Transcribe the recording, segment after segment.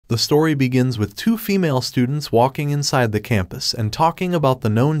The story begins with two female students walking inside the campus and talking about the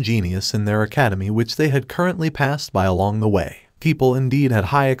known genius in their academy which they had currently passed by along the way. People indeed had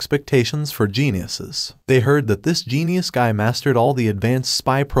high expectations for geniuses. They heard that this genius guy mastered all the advanced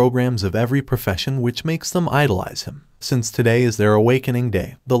spy programs of every profession, which makes them idolize him. Since today is their awakening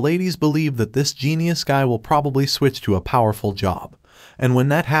day, the ladies believe that this genius guy will probably switch to a powerful job. And when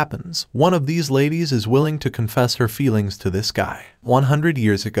that happens, one of these ladies is willing to confess her feelings to this guy. 100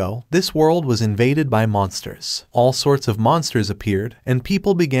 years ago, this world was invaded by monsters. All sorts of monsters appeared, and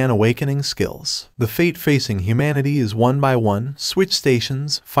people began awakening skills. The fate facing humanity is one by one, switch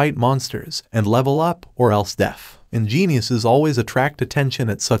stations, fight monsters, and level up, or else death. And geniuses always attract attention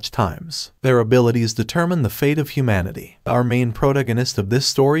at such times. Their abilities determine the fate of humanity. Our main protagonist of this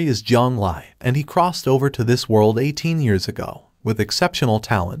story is Jiang Li, and he crossed over to this world 18 years ago. With exceptional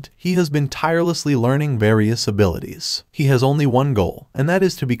talent, he has been tirelessly learning various abilities. He has only one goal, and that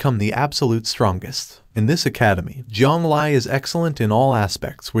is to become the absolute strongest. In this academy, Jiang Li is excellent in all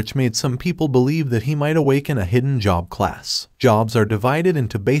aspects, which made some people believe that he might awaken a hidden job class. Jobs are divided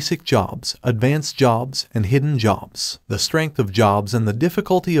into basic jobs, advanced jobs, and hidden jobs. The strength of jobs and the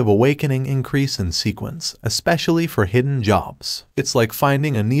difficulty of awakening increase in sequence, especially for hidden jobs. It's like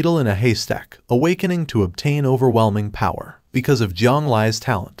finding a needle in a haystack, awakening to obtain overwhelming power. Because of Jiang Li's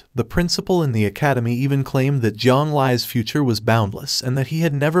talent, the principal in the academy even claimed that Jiang Li's future was boundless and that he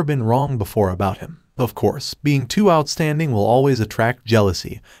had never been wrong before about him. Of course, being too outstanding will always attract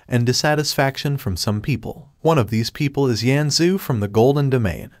jealousy and dissatisfaction from some people. One of these people is Yanzu from the Golden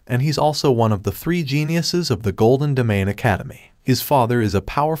Domain, and he's also one of the 3 geniuses of the Golden Domain Academy. His father is a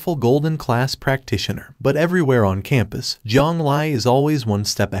powerful golden class practitioner, but everywhere on campus, Jiang Li is always one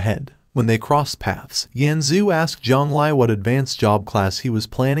step ahead. When they crossed paths, Yanzu asked Jiang Li what advanced job class he was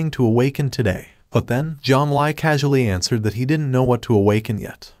planning to awaken today. But then, Jiang Li casually answered that he didn't know what to awaken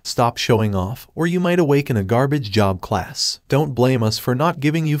yet. Stop showing off, or you might awaken a garbage job class. Don't blame us for not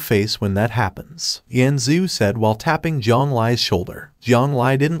giving you face when that happens, Yanzu said while tapping Jiang Li's shoulder. Jiang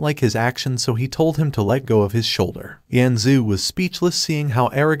Li didn't like his action, so he told him to let go of his shoulder. Yanzu was speechless seeing how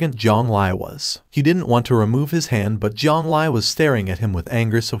arrogant Jiang Li was. He didn't want to remove his hand, but Jiang Li was staring at him with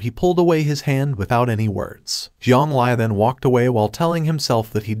anger, so he pulled away his hand without any words. Jiang Li then walked away while telling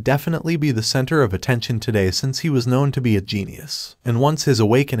himself that he'd definitely be the center of attention today since he was known to be a genius. And once his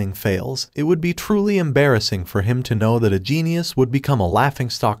awakening fails, it would be truly embarrassing for him to know that a genius would become a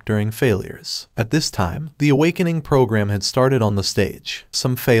laughingstock during failures. At this time, the awakening program had started on the stage.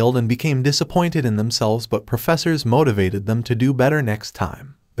 Some failed and became disappointed in themselves, but professors motivated them to do better next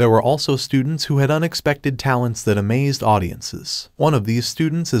time. There were also students who had unexpected talents that amazed audiences. One of these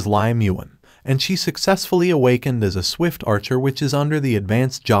students is Lai Muan, and she successfully awakened as a swift archer, which is under the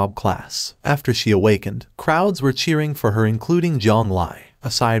advanced job class. After she awakened, crowds were cheering for her, including Jiang Li.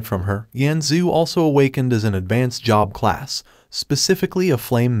 Aside from her, Yanzu also awakened as an advanced job class, specifically a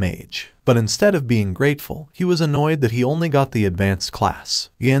flame mage. But instead of being grateful, he was annoyed that he only got the advanced class.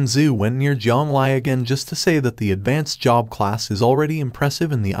 Yanzu went near Jiang Li again just to say that the advanced job class is already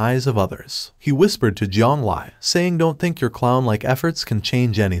impressive in the eyes of others. He whispered to Jiang Li, saying, "Don't think your clown-like efforts can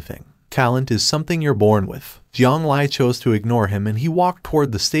change anything. Talent is something you're born with." Jiang Li chose to ignore him, and he walked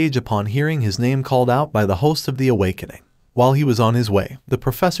toward the stage upon hearing his name called out by the host of the awakening. While he was on his way, the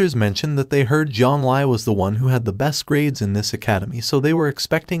professors mentioned that they heard Jiang Li was the one who had the best grades in this academy, so they were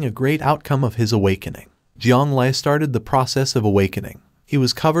expecting a great outcome of his awakening. Jiang Li started the process of awakening. He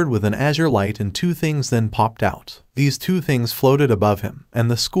was covered with an azure light, and 2 things then popped out. These 2 things floated above him,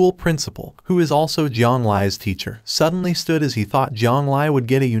 and the school principal, who is also Jiang Li's teacher, suddenly stood as he thought Jiang Li would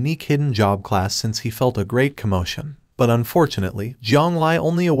get a unique hidden job class since he felt a great commotion. But unfortunately, Jiang Li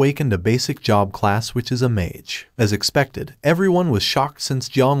only awakened a basic job class, which is a mage. As expected, everyone was shocked since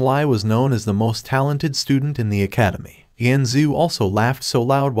Jiang Li was known as the most talented student in the academy. Yanzu also laughed so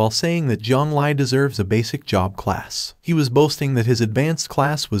loud while saying that Jiang Li deserves a basic job class. He was boasting that his advanced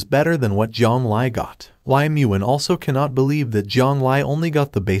class was better than what Jiang Li got. Lai Muan also cannot believe that Jiang Li only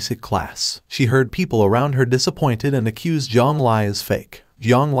got the basic class. She heard people around her disappointed and accused Jiang Li as fake.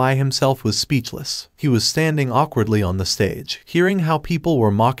 Jiang Li himself was speechless. He was standing awkwardly on the stage, hearing how people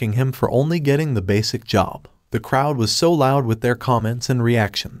were mocking him for only getting the basic job. The crowd was so loud with their comments and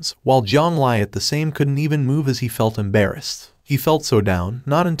reactions, while Jiang Li at the same couldn't even move as he felt embarrassed. He felt so down,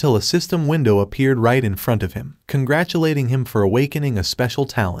 not until a system window appeared right in front of him, congratulating him for awakening a special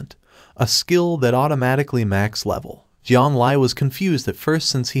talent, a skill that automatically max level. Jiang Li was confused at first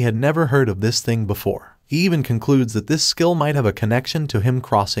since he had never heard of this thing before. He even concludes that this skill might have a connection to him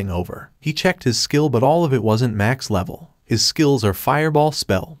crossing over. He checked his skill, but all of it wasn't max level. His skills are Fireball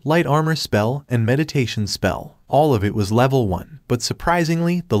spell, Light Armor spell, and Meditation spell. All of it was level 1, but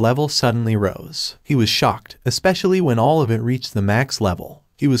surprisingly, the level suddenly rose. He was shocked, especially when all of it reached the max level.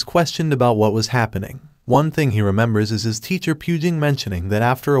 He was questioned about what was happening. One thing he remembers is his teacher Pujing mentioning that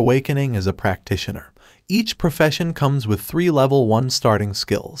after awakening as a practitioner, each profession comes with 3 level 1 starting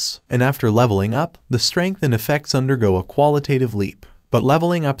skills, and after leveling up, the strength and effects undergo a qualitative leap. But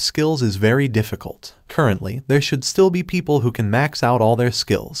leveling up skills is very difficult. Currently, there should still be people who can max out all their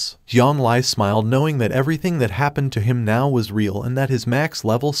skills. Jiang Li smiled knowing that everything that happened to him now was real and that his max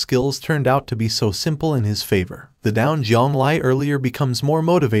level skills turned out to be so simple in his favor. The down Jiang Li earlier becomes more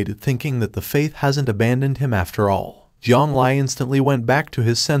motivated thinking that the faith hasn't abandoned him after all. Jiang Li instantly went back to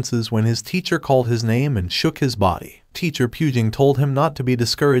his senses when his teacher called his name and shook his body. Teacher Pujing told him not to be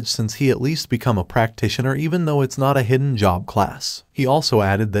discouraged since he at least become a practitioner even though it's not a hidden job class. He also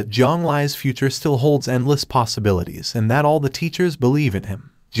added that Jiang Li's future still holds endless possibilities and that all the teachers believe in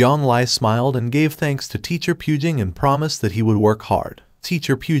him. Jiang Li smiled and gave thanks to Teacher Pujing and promised that he would work hard.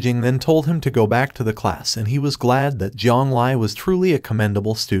 Teacher Pujing then told him to go back to the class and he was glad that Jiang Li was truly a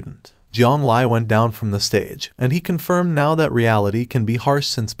commendable student. Jiang Li went down from the stage, and he confirmed now that reality can be harsh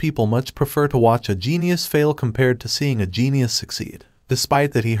since people much prefer to watch a genius fail compared to seeing a genius succeed.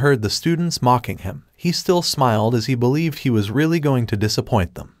 Despite that he heard the students mocking him, he still smiled as he believed he was really going to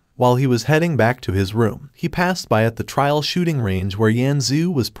disappoint them. While he was heading back to his room, he passed by at the trial shooting range where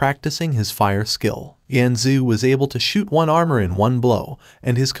Yanzu was practicing his fire skill. Yanzu was able to shoot 1 armor in 1 blow,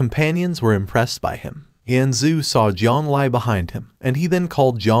 and his companions were impressed by him. Yanzu saw Jiang Li behind him, and he then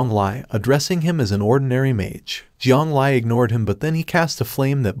called Jiang Li, addressing him as an ordinary mage. Jiang Li ignored him, but then he cast a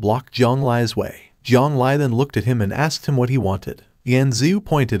flame that blocked Jiang Li's way. Jiang Li then looked at him and asked him what he wanted. Yanzu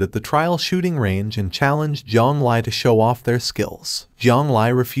pointed at the trial shooting range and challenged Jiang Li to show off their skills. Jiang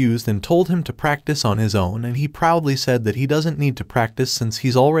Li refused and told him to practice on his own, and he proudly said that he doesn't need to practice since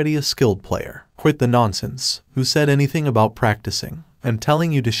he's already a skilled player. Quit the nonsense. Who said anything about practicing? I'm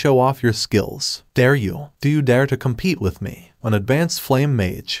telling you to show off your skills. Dare you? Do you dare to compete with me? An advanced flame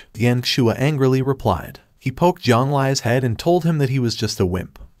mage, Yang Shua angrily replied. He poked Jiang Li's head and told him that he was just a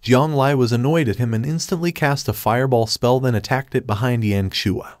wimp. Jiang Li was annoyed at him and instantly cast a fireball spell, then attacked it behind Yang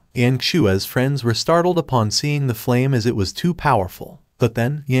Shua. Yang Shua's friends were startled upon seeing the flame as it was too powerful. But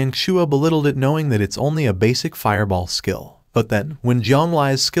then, Yang Shua belittled it knowing that it's only a basic fireball skill. But then, when Jiang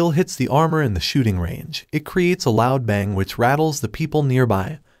Li's skill hits the armor in the shooting range, it creates a loud bang which rattles the people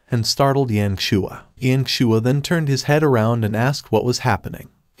nearby and startled Yang Shua. Yang Shua then turned his head around and asked what was happening.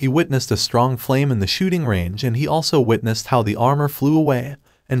 He witnessed a strong flame in the shooting range, and he also witnessed how the armor flew away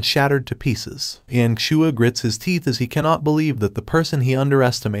and shattered to pieces. Yang Shua grits his teeth as he cannot believe that the person he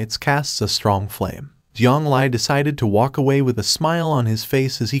underestimates casts a strong flame. Jiang Li decided to walk away with a smile on his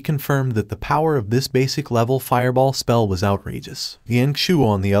face as he confirmed that the power of this basic level fireball spell was outrageous. Yang Shua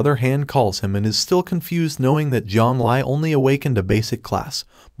on the other hand calls him and is still confused knowing that Jiang Li only awakened a basic class,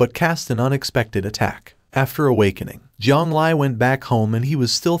 but cast an unexpected attack. After awakening, Jiang Li went back home and he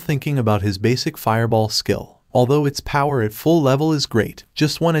was still thinking about his basic fireball skill. Although its power at full level is great,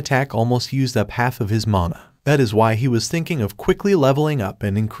 just 1 attack almost used up half of his mana. That is why he was thinking of quickly leveling up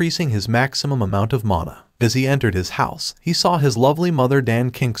and increasing his maximum amount of mana. As he entered his house, he saw his lovely mother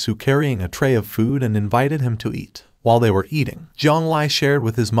Dan Kingsu carrying a tray of food and invited him to eat. While they were eating, Jiang Li shared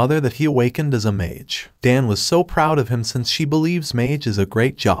with his mother that he awakened as a mage. Dan was so proud of him since she believes mage is a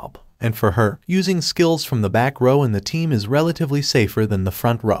great job. And for her, using skills from the back row in the team is relatively safer than the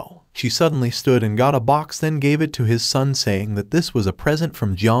front row. She suddenly stood and got a box, then gave it to his son saying that this was a present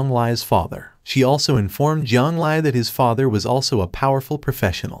from Jiang Li's father. She also informed Jiang Li that his father was also a powerful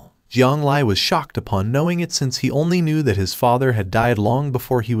professional. Jiang Li was shocked upon knowing it since he only knew that his father had died long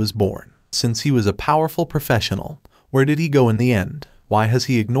before he was born. Since he was a powerful professional, where did he go in the end? Why has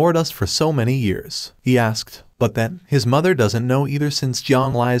he ignored us for so many years? He asked. But then, his mother doesn't know either since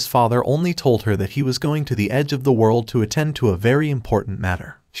Jiang Li's father only told her that he was going to the edge of the world to attend to a very important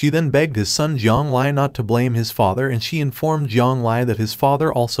matter. She then begged his son Jiang Li not to blame his father, and she informed Jiang Li that his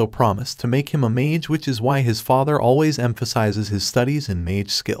father also promised to make him a mage, which is why his father always emphasizes his studies and mage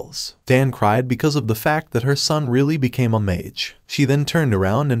skills. Dan cried because of the fact that her son really became a mage. She then turned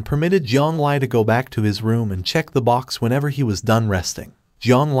around and permitted Jiang Li to go back to his room and check the box whenever he was done resting.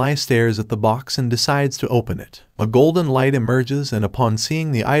 Jiang Li stares at the box and decides to open it. A golden light emerges, and upon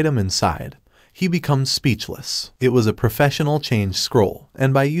seeing the item inside, he becomes speechless. It was a professional change scroll,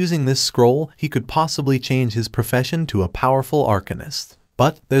 and by using this scroll, he could possibly change his profession to a powerful arcanist.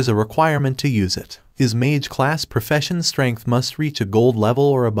 But there's a requirement to use it. His mage class profession strength must reach a gold level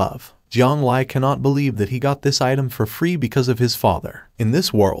or above. Jiang Li cannot believe that he got this item for free because of his father. In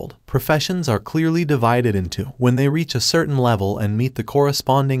this world, professions are clearly divided into when they reach a certain level and meet the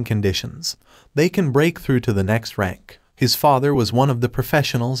corresponding conditions. they can break through to the next rank. His father was one of the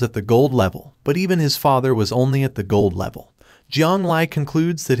professionals at the gold level, but even his father was only at the gold level. Jiang Li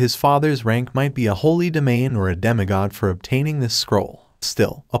concludes that his father's rank might be a holy domain or a demigod for obtaining this scroll.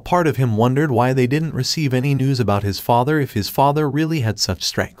 Still, a part of him wondered why they didn't receive any news about his father if his father really had such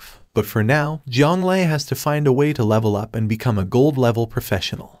strength. But for now, Jiang Li has to find a way to level up and become a gold-level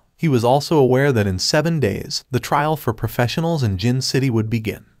professional. He was also aware that in 7 days, the trial for professionals in Jin City would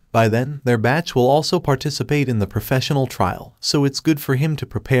begin. By then, their batch will also participate in the professional trial, so it's good for him to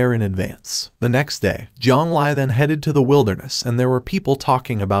prepare in advance. The next day, Jiang Li then headed to the wilderness, and there were people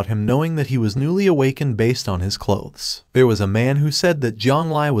talking about him knowing that he was newly awakened based on his clothes. There was a man who said that Jiang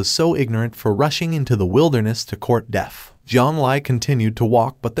Li was so ignorant for rushing into the wilderness to court death. Jiang Li continued to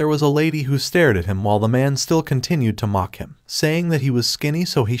walk, but there was a lady who stared at him while the man still continued to mock him, saying that he was skinny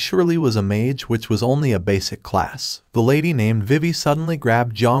so he surely was a mage, which was only a basic class. The lady named Vivi suddenly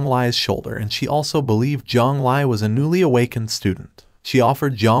grabbed Jiang Li's shoulder, and she also believed Jiang Li was a newly awakened student. She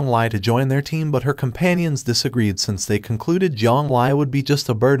offered Jiang Li to join their team, but her companions disagreed since they concluded Jiang Li would be just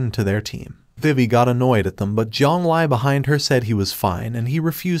a burden to their team. Vivi got annoyed at them, but Jiang Li behind her said he was fine and he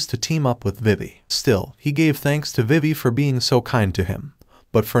refused to team up with Vivi. Still, he gave thanks to Vivi for being so kind to him.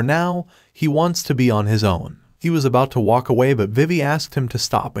 But for now, he wants to be on his own. He was about to walk away, but Vivi asked him to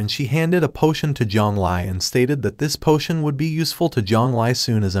stop, and she handed a potion to Jiang Li and stated that this potion would be useful to Jiang Li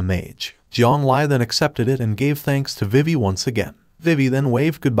soon as a mage. Jiang Li then accepted it and gave thanks to Vivi once again. Vivi then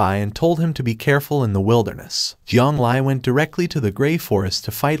waved goodbye and told him to be careful in the wilderness. Jiang Li went directly to the Grey Forest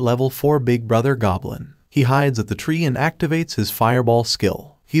to fight level 4 Big Brother Goblin. He hides at the tree and activates his fireball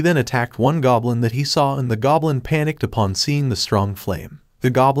skill. He then attacked one goblin that he saw, and the goblin panicked upon seeing the strong flame. The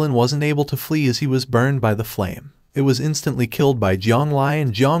goblin wasn't able to flee as he was burned by the flame. It was instantly killed by Jiang Li,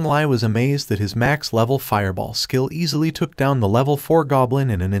 and Jiang Li was amazed that his max level fireball skill easily took down the level 4 goblin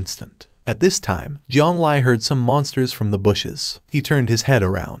in an instant. At this time, Jiang Li heard some monsters from the bushes. He turned his head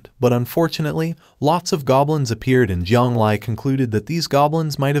around, but unfortunately, lots of goblins appeared, and Jiang Li concluded that these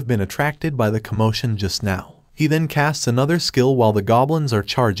goblins might have been attracted by the commotion just now. He then casts another skill while the goblins are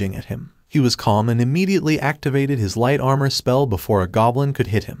charging at him. He was calm and immediately activated his light armor spell before a goblin could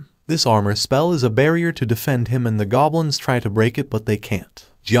hit him. This armor spell is a barrier to defend him, and the goblins try to break it, but they can't.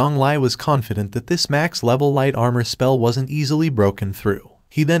 Jiang Li was confident that this max level light armor spell wasn't easily broken through.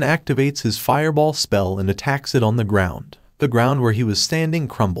 He then activates his fireball spell and attacks it on the ground. The ground where he was standing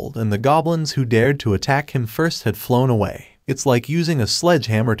crumbled, and the goblins who dared to attack him first had flown away. It's like using a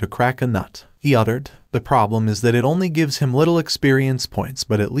sledgehammer to crack a nut, he uttered. The problem is that it only gives him little experience points,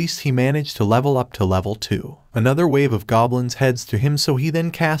 but at least he managed to level up to level 2. Another wave of goblins heads to him, so he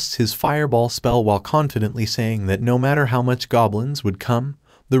then casts his fireball spell while confidently saying that no matter how much goblins would come,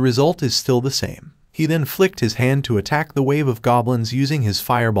 the result is still the same. He then flicked his hand to attack the wave of goblins using his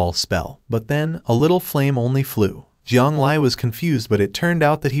fireball spell, but then a little flame only flew. Jiang Li was confused, but it turned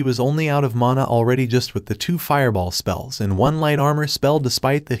out that he was only out of mana already just with the 2 fireball spells and 1 light armor spell,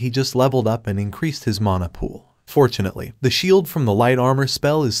 despite that he just leveled up and increased his mana pool. Fortunately, the shield from the light armor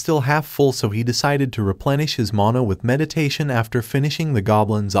spell is still half full, so he decided to replenish his mana with meditation after finishing the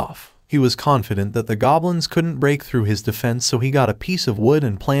goblins off. He was confident that the goblins couldn't break through his defense, so he got a piece of wood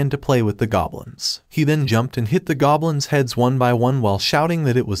and planned to play with the goblins. He then jumped and hit the goblins' heads one by one while shouting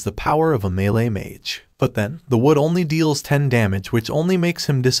that it was the power of a melee mage. But then, the wood only deals 10 damage, which only makes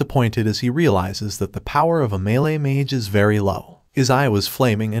him disappointed as he realizes that the power of a melee mage is very low. His eye was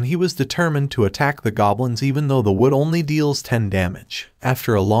flaming and he was determined to attack the goblins even though the wood only deals 10 damage.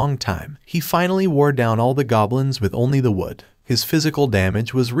 After a long time, he finally wore down all the goblins with only the wood. His physical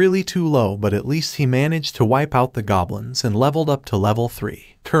damage was really too low, but at least he managed to wipe out the goblins and leveled up to level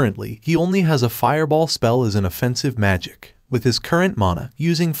 3. Currently, he only has a fireball spell as an offensive magic. With his current mana,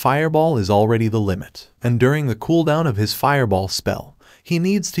 using fireball is already the limit. And during the cooldown of his fireball spell, he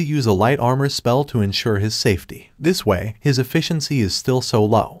needs to use a light armor spell to ensure his safety. This way, his efficiency is still so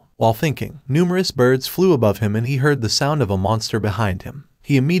low. While thinking, numerous birds flew above him and he heard the sound of a monster behind him.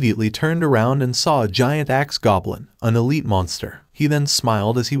 He immediately turned around and saw a giant axe goblin, an elite monster. He then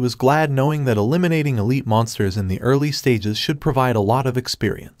smiled as he was glad, knowing that eliminating elite monsters in the early stages should provide a lot of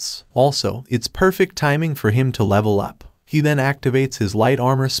experience. Also, it's perfect timing for him to level up. He then activates his light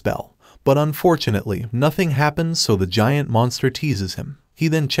armor spell, but unfortunately, nothing happens, so the giant monster teases him. He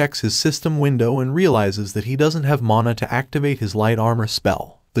then checks his system window and realizes that he doesn't have mana to activate his light armor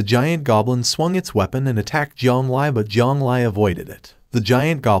spell. The giant goblin swung its weapon and attacked Jiang Li, but Jiang Li avoided it. The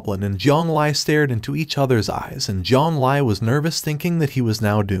giant goblin and Jiang Li stared into each other's eyes, and Jiang Li was nervous, thinking that he was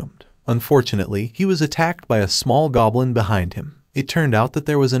now doomed. Unfortunately, he was attacked by a small goblin behind him. It turned out that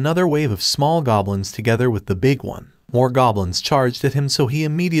there was another wave of small goblins together with the big one. More goblins charged at him, so he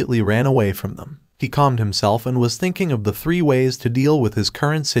immediately ran away from them. He calmed himself and was thinking of the 3 ways to deal with his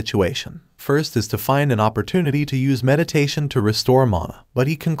current situation. First is to find an opportunity to use meditation to restore mana, but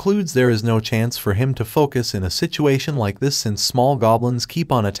he concludes there is no chance for him to focus in a situation like this since small goblins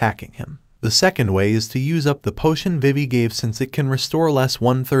keep on attacking him. The second way is to use up the potion Vivi gave, since it can restore less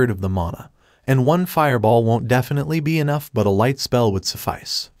 1/3 of the mana, and 1 fireball won't definitely be enough, but a light spell would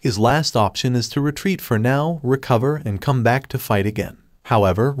suffice. His last option is to retreat for now, recover, and come back to fight again.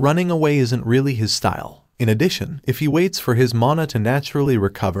 However, running away isn't really his style. In addition, if he waits for his mana to naturally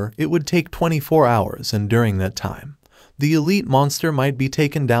recover, it would take 24 hours, and during that time, the elite monster might be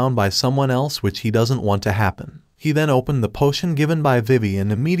taken down by someone else, which he doesn't want to happen. He then opened the potion given by Vivi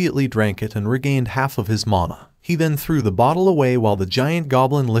and immediately drank it and regained half of his mana. He then threw the bottle away while the giant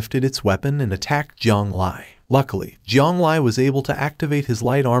goblin lifted its weapon and attacked Jiang Li. Luckily, Jiang Li was able to activate his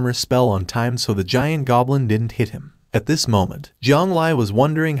light armor spell on time, so the giant goblin didn't hit him. At this moment, Jiang Li was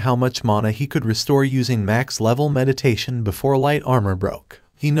wondering how much mana he could restore using max level meditation before light armor broke.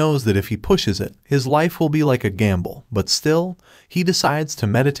 He knows that if he pushes it, his life will be like a gamble, but still, he decides to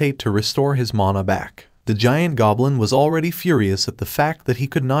meditate to restore his mana back. The giant goblin was already furious at the fact that he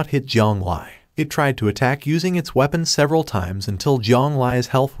could not hit Jiang Li. It tried to attack using its weapon several times until Jiang Li's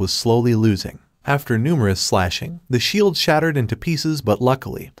health was slowly losing. After numerous slashing, the shield shattered into pieces, but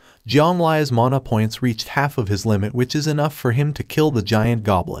luckily, Jiang Li's mana points reached half of his limit, which is enough for him to kill the giant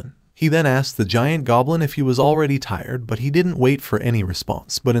goblin. He then asked the giant goblin if he was already tired, but he didn't wait for any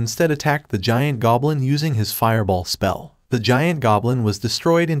response, but instead attacked the giant goblin using his fireball spell. The giant goblin was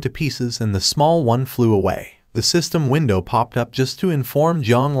destroyed into pieces and the small one flew away. The system window popped up just to inform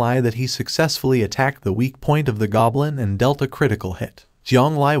Jiang Li that he successfully attacked the weak point of the goblin and dealt a critical hit.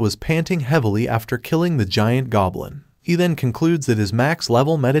 Jiang Li was panting heavily after killing the giant goblin. He then concludes that his max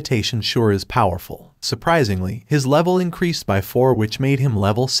level meditation sure is powerful. Surprisingly, his level increased by 4, which made him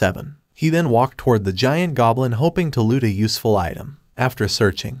level 7. He then walked toward the giant goblin hoping to loot a useful item. After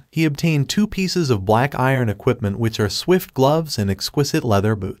searching, he obtained 2 pieces of black iron equipment, which are swift gloves and exquisite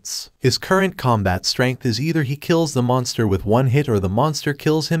leather boots. His current combat strength is either he kills the monster with 1 hit or the monster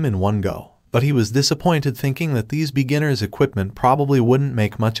kills him in 1 go. But he was disappointed, thinking that these beginners' equipment probably wouldn't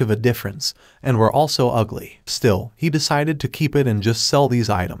make much of a difference, and were also ugly. Still, he decided to keep it and just sell these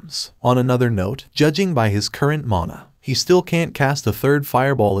items. On another note, judging by his current mana, he still can't cast a 3rd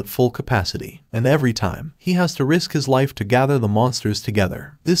fireball at full capacity, and every time, he has to risk his life to gather the monsters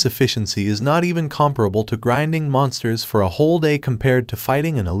together. This efficiency is not even comparable to grinding monsters for a whole day compared to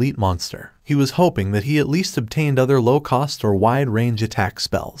fighting an elite monster. He was hoping that he at least obtained other low-cost or wide-range attack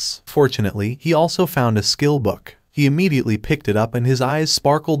spells. Fortunately, he also found a skill book. He immediately picked it up and his eyes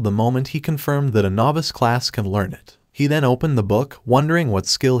sparkled the moment he confirmed that a novice class can learn it. He then opened the book, wondering what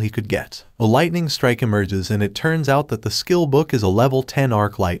skill he could get. A lightning strike emerges, and it turns out that the skill book is a level 10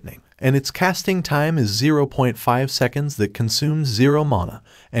 arc lightning, and its casting time is 0.5 seconds that consumes 0 mana,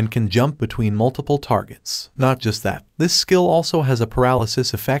 and can jump between multiple targets. Not just that, this skill also has a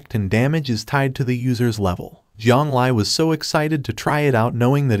paralysis effect and damage is tied to the user's level. Jiang Li was so excited to try it out,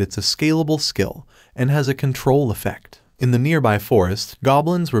 knowing that it's a scalable skill, and has a control effect. In the nearby forest,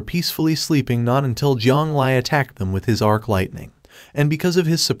 goblins were peacefully sleeping not until Jiang Li attacked them with his arc lightning, and because of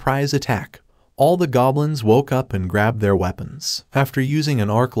his surprise attack, all the goblins woke up and grabbed their weapons. After using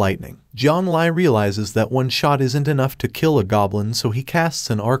an arc lightning, Jiang Li realizes that 1 shot isn't enough to kill a goblin, so he casts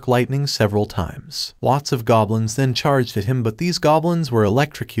an arc lightning several times. Lots of goblins then charged at him, but these goblins were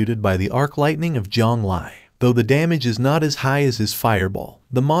electrocuted by the arc lightning of Jiang Li. Though the damage is not as high as his fireball,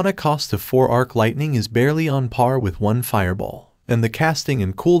 the mana cost of 4 arc lightning is barely on par with 1 fireball, and the casting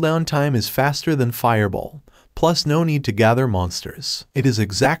and cooldown time is faster than fireball, plus no need to gather monsters. It is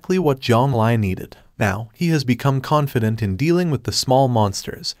exactly what Jiang Li needed. Now, he has become confident in dealing with the small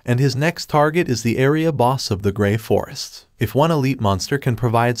monsters, and his next target is the area boss of the Grey Forest. If one elite monster can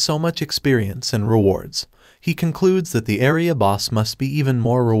provide so much experience and rewards, he concludes that the area boss must be even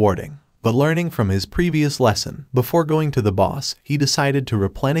more rewarding. But learning from his previous lesson, before going to the boss, he decided to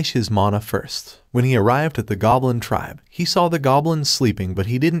replenish his mana first. When he arrived at the goblin tribe, he saw the goblins sleeping, but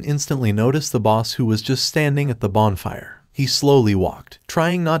he didn't instantly notice the boss, who was just standing at the bonfire. He slowly walked,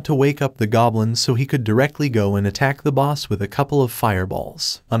 trying not to wake up the goblins so he could directly go and attack the boss with a couple of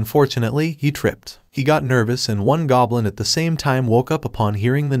fireballs. Unfortunately, he tripped. He got nervous and 1 goblin at the same time woke up upon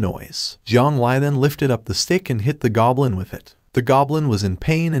hearing the noise. Jiang Li then lifted up the stick and hit the goblin with it. The goblin was in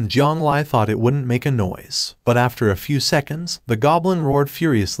pain and Jiang Li thought it wouldn't make a noise. But after a few seconds, the goblin roared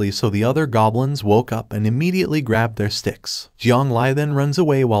furiously, so the other goblins woke up and immediately grabbed their sticks. Jiang Li then runs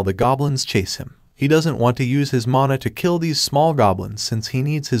away while the goblins chase him. He doesn't want to use his mana to kill these small goblins since he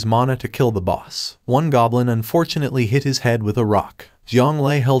needs his mana to kill the boss. One goblin unfortunately hit his head with a rock. Jiang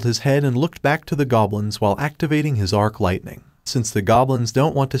Li held his head and looked back to the goblins while activating his arc lightning. Since the goblins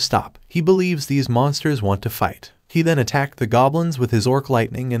don't want to stop, he believes these monsters want to fight. He then attacked the goblins with his arc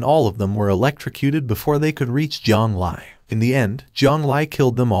lightning and all of them were electrocuted before they could reach Jiang Li. In the end, Jiang Li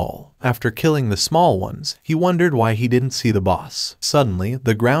killed them all. After killing the small ones, he wondered why he didn't see the boss. Suddenly,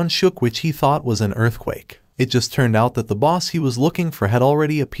 the ground shook, which he thought was an earthquake. It just turned out that the boss he was looking for had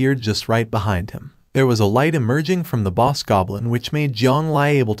already appeared just right behind him. There was a light emerging from the boss goblin which made Jiang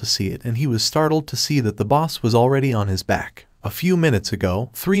Li able to see it, and he was startled to see that the boss was already on his back. A few minutes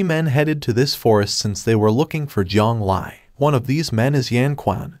ago, 3 men headed to this forest since they were looking for Jiang Li. One of these men is Yan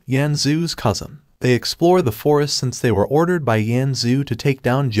Quan, Yan Zhu's cousin. They explore the forest since they were ordered by Yan Zhu to take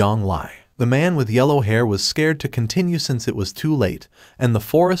down Jiang Li. The man with yellow hair was scared to continue since it was too late, and the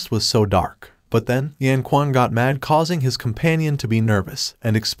forest was so dark. But then, Yan Quan got mad, causing his companion to be nervous,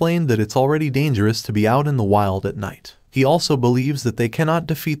 and explained that it's already dangerous to be out in the wild at night. He also believes that they cannot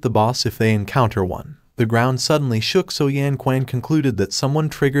defeat the boss if they encounter one. The ground suddenly shook, so Yan Quan concluded that someone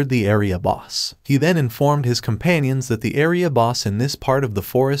triggered the area boss. He then informed his companions that the area boss in this part of the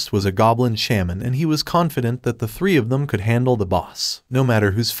forest was a goblin shaman, and he was confident that the 3 of them could handle the boss. No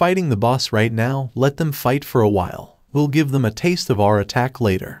matter who's fighting the boss right now, let them fight for a while. We'll give them a taste of our attack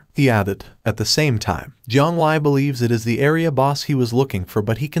later, he added. At the same time, Jiang Li believes it is the area boss he was looking for,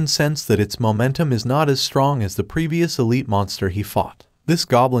 but he can sense that its momentum is not as strong as the previous elite monster he fought. This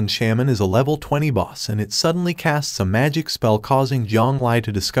goblin shaman is a level 20 boss, and it suddenly casts a magic spell, causing Jiang Li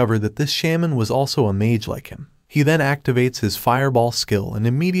to discover that this shaman was also a mage like him. He then activates his fireball skill and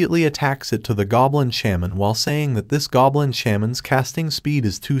immediately attacks it to the goblin shaman while saying that this goblin shaman's casting speed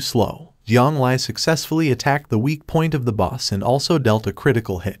is too slow. Jiang Li successfully attacked the weak point of the boss and also dealt a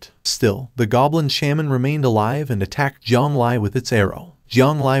critical hit. Still, the goblin shaman remained alive and attacked Jiang Li with its arrow.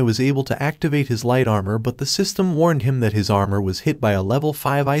 Jiang Li was able to activate his light armor, but the system warned him that his armor was hit by a level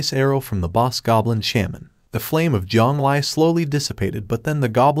 5 ice arrow from the boss goblin shaman. The flame of Jiang Li slowly dissipated, but then the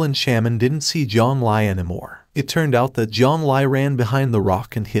goblin shaman didn't see Jiang Li anymore. It turned out that Jiang Li ran behind the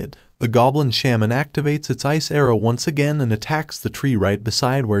rock and hid. The goblin shaman activates its ice arrow once again and attacks the tree right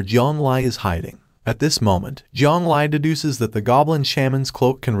beside where Jiang Li is hiding. At this moment, Jiang Li deduces that the goblin shaman's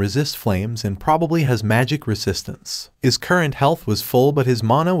cloak can resist flames and probably has magic resistance. His current health was full, but his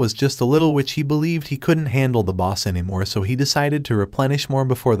mana was just a little, which he believed he couldn't handle the boss anymore, so he decided to replenish more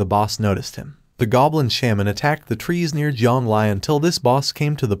before the boss noticed him. The goblin shaman attacked the trees near Jiang Li until this boss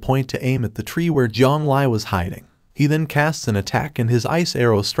came to the point to aim at the tree where Jiang Li was hiding. He then casts an attack and his ice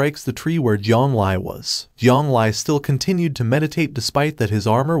arrow strikes the tree where Jiang Li was. Jiang Li still continued to meditate despite that his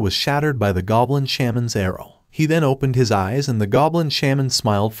armor was shattered by the goblin shaman's arrow. He then opened his eyes and the goblin shaman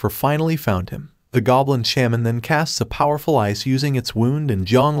smiled for finally found him. The goblin shaman then casts a powerful ice using its wound, and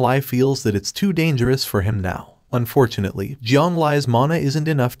Jiang Li feels that it's too dangerous for him now. Unfortunately, Jiang Li's mana isn't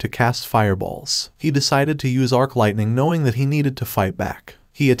enough to cast fireballs. He decided to use arc lightning, knowing that he needed to fight back.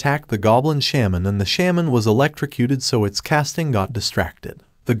 He attacked the goblin shaman and the shaman was electrocuted, so its casting got distracted.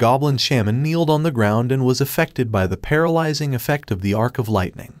 The goblin shaman kneeled on the ground and was affected by the paralyzing effect of the arc of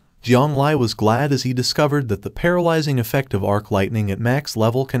lightning. Jiang Li was glad as he discovered that the paralyzing effect of arc lightning at max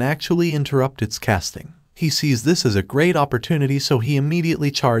level can actually interrupt its casting. He sees this as a great opportunity, so he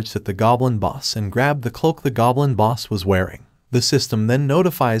immediately charged at the goblin boss and grabbed the cloak the goblin boss was wearing. The system then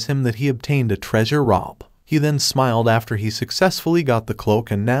notifies him that he obtained a treasure rob. He then smiled after he successfully got the cloak,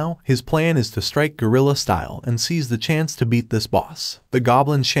 and now his plan is to strike guerrilla style and seize the chance to beat this boss. The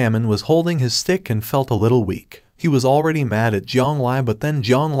goblin shaman was holding his stick and felt a little weak. He was already mad at Jiang Li, but then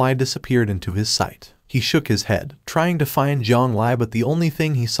Jiang Li disappeared into his sight. He shook his head, trying to find Jiang Li, but the only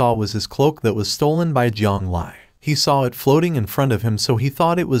thing he saw was his cloak that was stolen by Jiang Li. He saw it floating in front of him, so he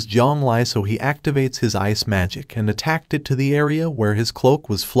thought it was Jiang Li, so he activates his ice magic and attacked it to the area where his cloak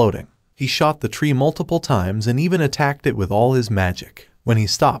was floating. He shot the tree multiple times and even attacked it with all his magic. When he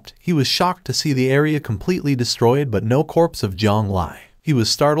stopped, he was shocked to see the area completely destroyed but no corpse of Jiang Li. He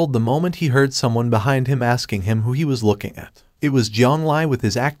was startled the moment he heard someone behind him asking him who he was looking at. It was Jiang Li with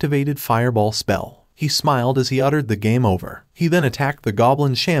his activated fireball spell. He smiled as he uttered the game over. He then attacked the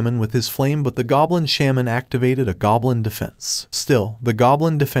goblin shaman with his flame, but the goblin shaman activated a goblin defense. Still, the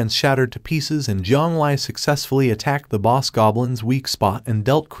goblin defense shattered to pieces and Jiang Li successfully attacked the boss goblin's weak spot and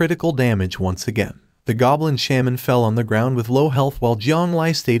dealt critical damage once again. The goblin shaman fell on the ground with low health, while Jiang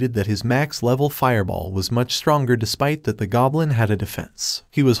Li stated that his max level fireball was much stronger despite that the goblin had a defense.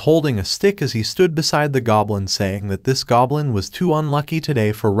 He was holding a stick as he stood beside the goblin, saying that this goblin was too unlucky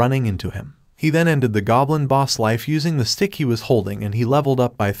today for running into him. He then ended the goblin boss life using the stick he was holding, and he leveled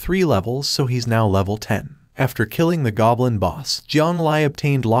up by 3 levels, so he's now level 10. After killing the goblin boss, Jiang Li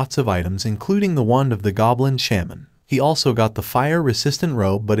obtained lots of items including the wand of the goblin shaman. He also got the fire-resistant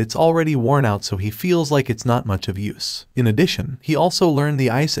robe, but it's already worn out, so he feels like it's not much of use. In addition, he also learned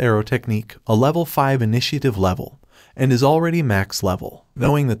the ice arrow technique, a level 5 initiative level, and is already max level.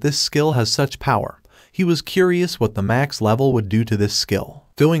 Knowing that this skill has such power, he was curious what the max level would do to this skill.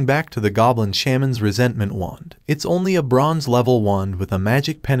 Going back to the goblin shaman's resentment wand, it's only a bronze level wand with a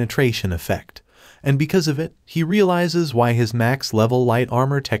magic penetration effect, and because of it, he realizes why his max level light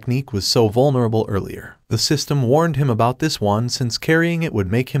armor technique was so vulnerable earlier. The system warned him about this wand since carrying it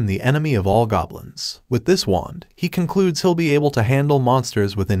would make him the enemy of all goblins. With this wand, he concludes he'll be able to handle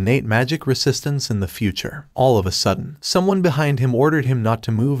monsters with innate magic resistance in the future. All of a sudden, someone behind him ordered him not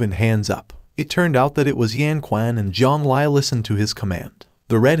to move and hands up. It turned out that it was Yan Quan, and Jiang Li listened to his command.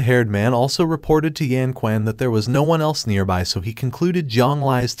 The red-haired man also reported to Yan Quan that there was no one else nearby, so he concluded Jiang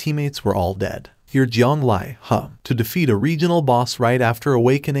Li's teammates were all dead. You're Jiang Li, huh? To defeat a regional boss right after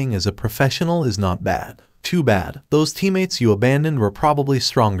awakening as a professional is not bad. Too bad, those teammates you abandoned were probably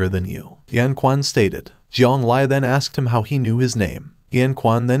stronger than you, Yan Quan stated. Jiang Li then asked him how he knew his name. Yan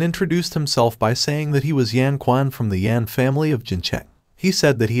Quan then introduced himself by saying that he was Yan Quan from the Yan family of Jincheng. He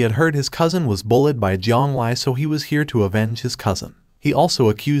said that he had heard his cousin was bullied by Jiang Li, so he was here to avenge his cousin. He also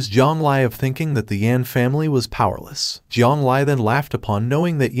accused Jiang Li of thinking that the Yan family was powerless. Jiang Li then laughed upon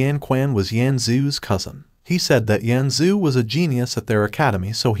knowing that Yan Quan was Yan Zhu's cousin. He said that Yan Zhu was a genius at their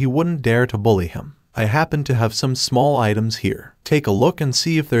academy, so he wouldn't dare to bully him. I happen to have some small items here. Take a look and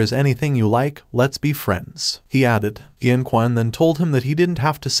see if there's anything you like. Let's be friends, he added. Yan Quan then told him that he didn't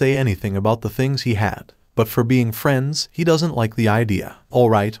have to say anything about the things he had, but for being friends, he doesn't like the idea.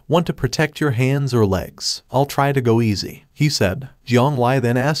 Alright, want to protect your hands or legs? I'll try to go easy, he said. Jiang Li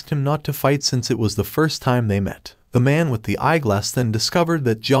then asked him not to fight since it was the first time they met. The man with the eyeglass then discovered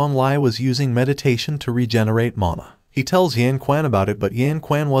that Jiang Li was using meditation to regenerate mana. He tells Yan Quan about it, but Yan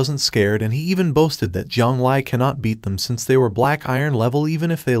Quan wasn't scared, and he even boasted that Jiang Li cannot beat them since they were black iron level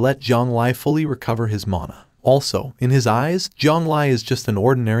even if they let Jiang Li fully recover his mana. Also, in his eyes, Jiang Li is just an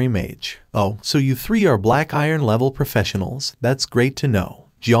ordinary mage. Oh, so you three are black iron level professionals? That's great to know,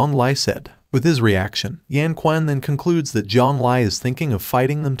 Jiang Li said. With his reaction, Yan Quan then concludes that Jiang Li is thinking of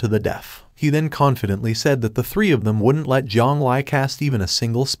fighting them to the death. He then confidently said that the three of them wouldn't let Jiang Li cast even a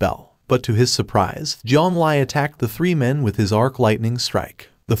single spell. But to his surprise, Jiang Li attacked the three men with his arc lightning strike.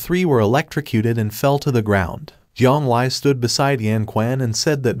 The three were electrocuted and fell to the ground. Jiang Li stood beside Yan Quan and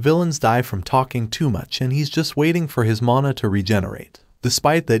said that villains die from talking too much and he's just waiting for his mana to regenerate.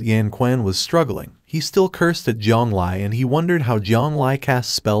 Despite that Yan Quan was struggling, he still cursed at Jiang Li and he wondered how Jiang Li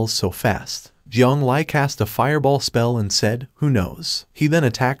cast spells so fast. Jiang Li cast a fireball spell and said, "Who knows?" He then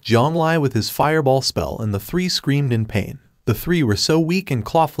attacked Jiang Li with his fireball spell and the three screamed in pain. The three were so weak and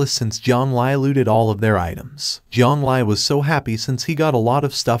clothless since Jiang Li looted all of their items. Jiang Li was so happy since he got a lot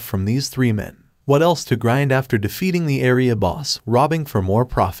of stuff from these three men. What else to grind after defeating the area boss, robbing for more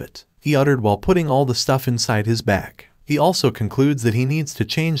profit, he uttered while putting all the stuff inside his bag. He also concludes that he needs to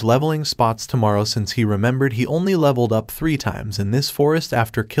change leveling spots tomorrow since he remembered he only leveled up 3 times in this forest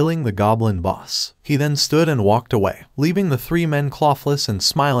after killing the goblin boss. He then stood and walked away, leaving the 3 men clothless and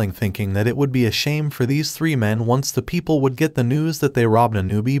smiling, thinking that it would be a shame for these 3 men once the people would get the news that they robbed a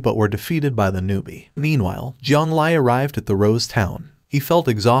newbie but were defeated by the newbie. Meanwhile, Jiang Li arrived at the Rose Town. He felt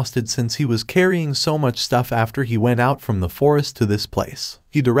exhausted since he was carrying so much stuff after he went out from the forest to this place.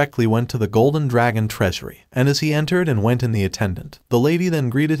 He directly went to the Golden Dragon Treasury, and as he entered and went in, the attendant, the lady then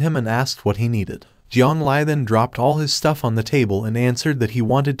greeted him and asked what he needed. Jiang Li then dropped all his stuff on the table and answered that he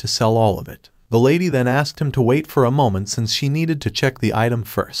wanted to sell all of it. The lady then asked him to wait for a moment since she needed to check the item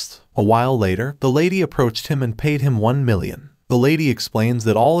first. A while later, the lady approached him and paid him 1 million. The lady explains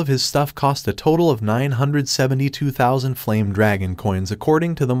that all of his stuff cost a total of 972,000 flame dragon coins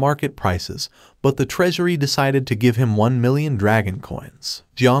according to the market prices, but the treasury decided to give him 1 million dragon coins.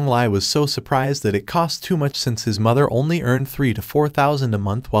 Jiang Li was so surprised that it cost too much since his mother only earned 3,000 to 4,000 a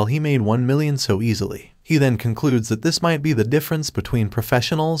month while he made 1 million so easily. He then concludes that this might be the difference between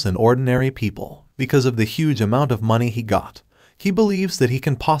professionals and ordinary people. Because of the huge amount of money he got, he believes that he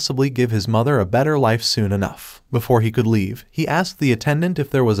can possibly give his mother a better life soon enough. Before he could leave, he asked the attendant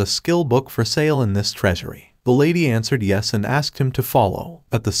if there was a skill book for sale in this treasury. The lady answered yes and asked him to follow.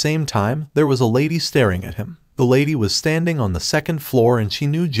 At the same time, there was a lady staring at him. The lady was standing on the 2nd floor and she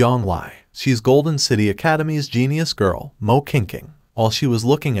knew Jiang Li. She's Golden City Academy's genius girl, Mage. While she was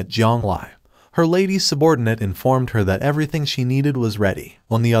looking at Jiang Li, her lady's subordinate informed her that everything she needed was ready.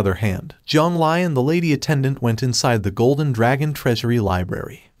 On the other hand, Jiang Li and the lady attendant went inside the Golden Dragon Treasury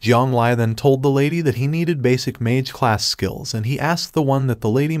Library. Jiang Li then told the lady that he needed basic mage class skills and he asked the one that the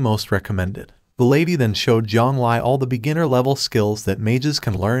lady most recommended. The lady then showed Jiang Li all the beginner level skills that mages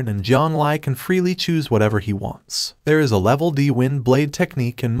can learn and Jiang Li can freely choose whatever he wants. There is a level D wind blade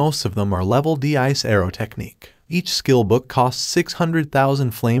technique and most of them are level D ice arrow technique. Each skill book costs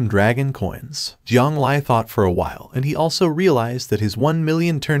 600,000 flame dragon coins. Jiang Li thought for a while and he also realized that his 1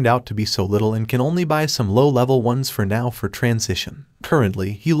 million turned out to be so little and can only buy some low level ones for now for transition.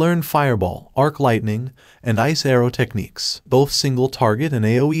 Currently, he learned fireball, arc lightning, and ice arrow techniques. Both single target and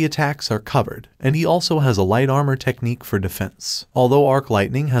AoE attacks are covered, and he also has a light armor technique for defense. Although arc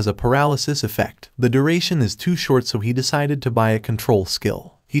lightning has a paralysis effect, the duration is too short so he decided to buy a control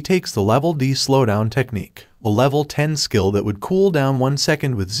skill. He takes the level D slowdown technique, a level 10 skill that would cool down 1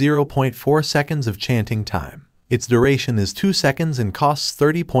 second with 0.4 seconds of chanting time. Its duration is 2 seconds and costs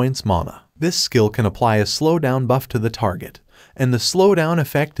 30 points mana. This skill can apply a slowdown buff to the target, and the slowdown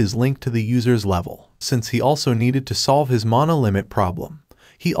effect is linked to the user's level. Since he also needed to solve his mana limit problem,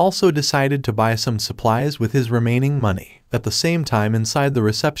 he also decided to buy some supplies with his remaining money. At the same time, inside the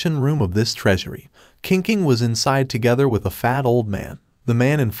reception room of this treasury, King was inside together with a fat old man. The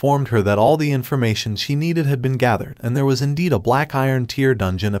man informed her that all the information she needed had been gathered and there was indeed a black iron tier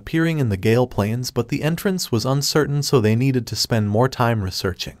dungeon appearing in the Gale Plains, but the entrance was uncertain so they needed to spend more time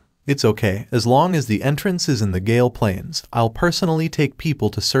researching. It's okay, as long as the entrance is in the Gale Plains, I'll personally take people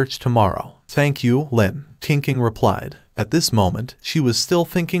to search tomorrow. Thank you, Lin, King replied. At this moment, she was still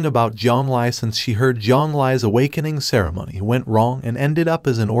thinking about Jiang Li since she heard Jiang Li's awakening ceremony went wrong and ended up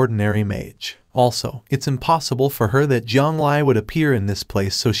as an ordinary mage. Also, it's impossible for her that Jiang Li would appear in this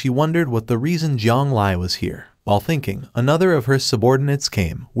place, so she wondered what the reason Jiang Li was here. While thinking, another of her subordinates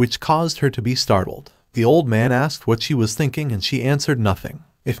came, which caused her to be startled. The old man asked what she was thinking and she answered nothing.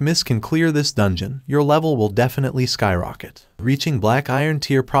 If Miss can clear this dungeon, your level will definitely skyrocket. Reaching Black Iron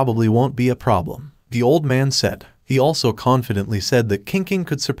tier probably won't be a problem, the old man said. He also confidently said that King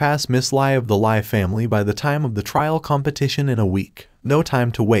could surpass Miss Lai of the Lai family by the time of the trial competition in a week. No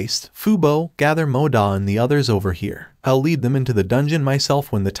time to waste. Fubo, gather Moda and the others over here. I'll lead them into the dungeon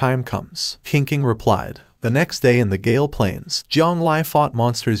myself when the time comes, King replied. The next day in the Gale Plains, Jiang Li fought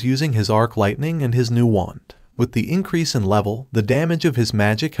monsters using his arc lightning and his new wand. With the increase in level, the damage of his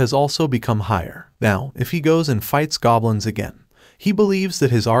magic has also become higher. Now, if he goes and fights goblins again, he believes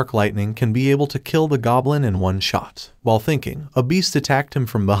that his arc lightning can be able to kill the goblin in one shot. While thinking, a beast attacked him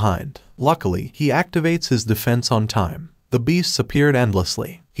from behind. Luckily, he activates his defense on time. The beasts appeared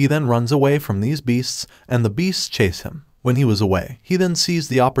endlessly. He then runs away from these beasts, and the beasts chase him. When he was away, he then seized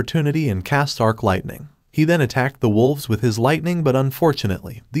the opportunity and cast arc lightning. He then attacked the wolves with his lightning, but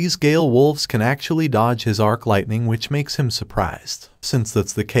unfortunately, these Gale wolves can actually dodge his arc lightning, which makes him surprised. Since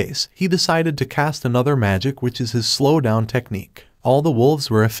that's the case, he decided to cast another magic, which is his slowdown technique. All the wolves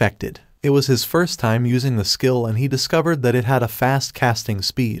were affected. It was his first time using the skill and he discovered that it had a fast casting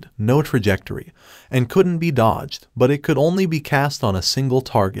speed, no trajectory, and couldn't be dodged, but it could only be cast on a single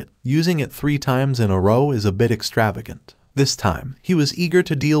target. Using it 3 times in a row is a bit extravagant. This time, he was eager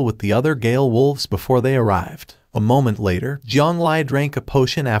to deal with the other Gale wolves before they arrived. A moment later, Jiang Li drank a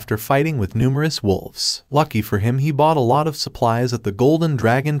potion after fighting with numerous wolves. Lucky for him, he bought a lot of supplies at the Golden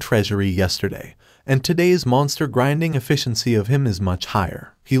Dragon Treasury yesterday, and today's monster grinding efficiency of him is much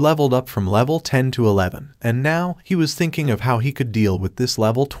higher. He leveled up from level 10 to 11, and now he was thinking of how he could deal with this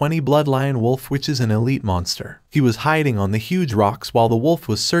level 20 Bloodlion Wolf, which is an elite monster. He was hiding on the huge rocks while the wolf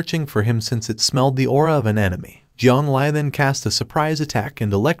was searching for him since it smelled the aura of an enemy. Jiang Li then cast a surprise attack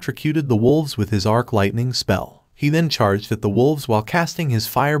and electrocuted the wolves with his arc lightning spell. He then charged at the wolves while casting his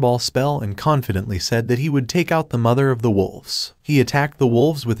fireball spell and confidently said that he would take out the mother of the wolves. He attacked the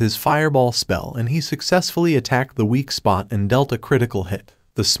wolves with his fireball spell and he successfully attacked the weak spot and dealt a critical hit.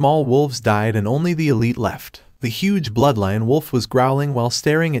 The small wolves died and only the elite left. The huge Bloodlion wolf was growling while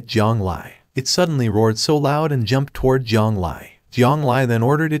staring at Jiang Li. It suddenly roared so loud and jumped toward Jiang Li. Jiang Li then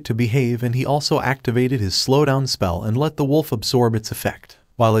ordered it to behave and he also activated his slowdown spell and let the wolf absorb its effect.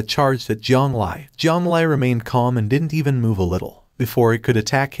 While it charged at Jiang Li remained calm and didn't even move a little. Before it could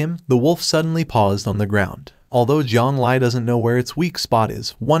attack him, the wolf suddenly paused on the ground. Although Jiang Li doesn't know where its weak spot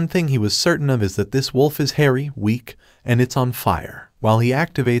is, one thing he was certain of is that this wolf is hairy, weak, and it's on fire. While he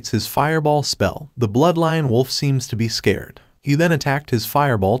activates his fireball spell, the Bloodlion wolf seems to be scared. He then attacked his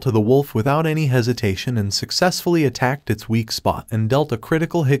fireball to the wolf without any hesitation and successfully attacked its weak spot and dealt a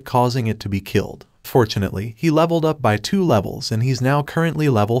critical hit, causing it to be killed. Fortunately, he leveled up by 2 levels and he's now currently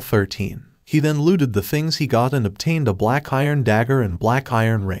level 13. He then looted the things he got and obtained a black iron dagger and black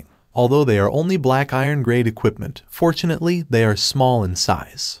iron ring. Although they are only black iron grade equipment, fortunately they are small in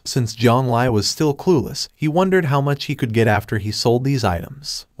size. Since Jiang Li was still clueless, he wondered how much he could get after he sold these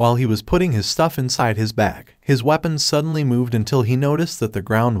items. While he was putting his stuff inside his bag, his weapons suddenly moved until he noticed that the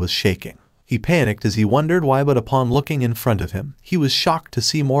ground was shaking. He panicked as he wondered why, but upon looking in front of him, he was shocked to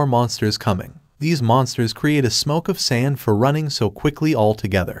see more monsters coming. These monsters create a smoke of sand for running so quickly all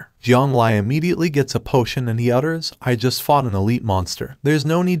together. Jiang Li immediately gets a potion and he utters, "I just fought an elite monster. There's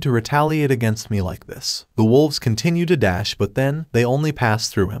no need to retaliate against me like this." The wolves continue to dash, but then they only pass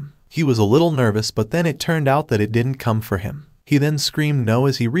through him. He was a little nervous, but then it turned out that it didn't come for him. He then screamed no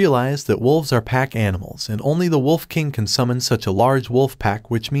as he realized that wolves are pack animals and only the Wolf King can summon such a large wolf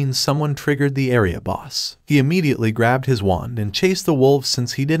pack, which means someone triggered the area boss. He immediately grabbed his wand and chased the wolves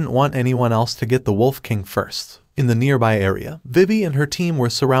since he didn't want anyone else to get the Wolf King first. In the nearby area, Vivi and her team were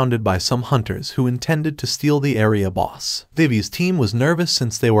surrounded by some hunters who intended to steal the area boss. Vivi's team was nervous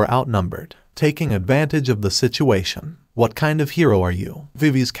since they were outnumbered, taking advantage of the situation. "What kind of hero are you?"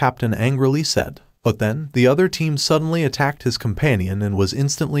 Vivi's captain angrily said. But then, the other team suddenly attacked his companion and was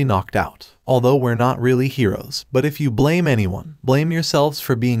instantly knocked out. "Although we're not really heroes, but if you blame anyone, blame yourselves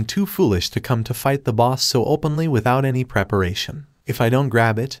for being too foolish to come to fight the boss so openly without any preparation. If I don't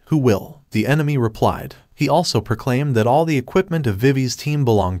grab it, who will?" the enemy replied. He also proclaimed that all the equipment of Vivi's team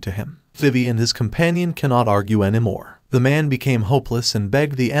belonged to him. Vivi and his companion cannot argue anymore. The man became hopeless and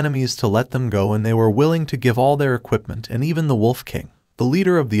begged the enemies to let them go, and they were willing to give all their equipment and even the Wolf King. The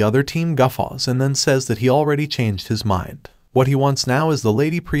leader of the other team guffaws and then says that he already changed his mind. What he wants now is the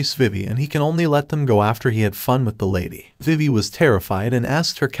lady priest Vivi, and he can only let them go after he had fun with the lady. Vivi was terrified and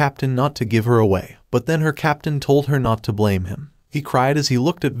asked her captain not to give her away, but then her captain told her not to blame him. He cried as he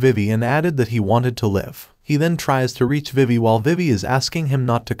looked at Vivi and added that he wanted to live. He then tries to reach Vivi while Vivi is asking him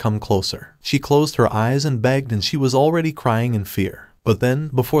not to come closer. She closed her eyes and begged, and she was already crying in fear. But then,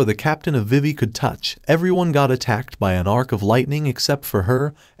 before the captain of Vivi could touch, everyone got attacked by an arc of lightning except for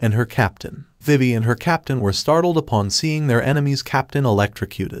her and her captain. Vivi and her captain were startled upon seeing their enemy's captain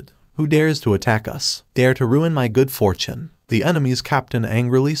electrocuted. "Who dares to attack us? Dare to ruin my good fortune?" the enemy's captain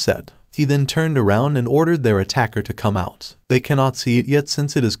angrily said. He then turned around and ordered their attacker to come out. They cannot see it yet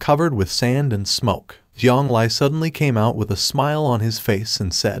since it is covered with sand and smoke. Jiang Li suddenly came out with a smile on his face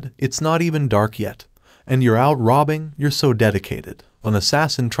and said, "It's not even dark yet. And you're out robbing? You're so dedicated." An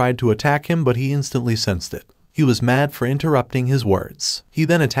assassin tried to attack him, but he instantly sensed it. He was mad for interrupting his words. He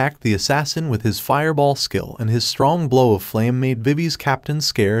then attacked the assassin with his fireball skill, and his strong blow of flame made Vivi's captain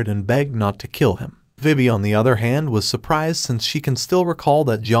scared and begged not to kill him. Vivi, on the other hand, was surprised since she can still recall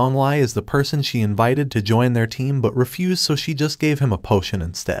that Jiang Li is the person she invited to join their team but refused, so she just gave him a potion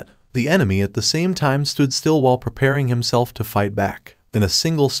instead. The enemy at the same time stood still while preparing himself to fight back. In a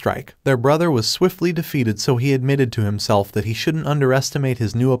single strike, their brother was swiftly defeated, so he admitted to himself that he shouldn't underestimate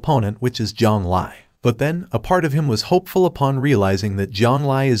his new opponent, which is Jiang Li. But then, a part of him was hopeful upon realizing that Jiang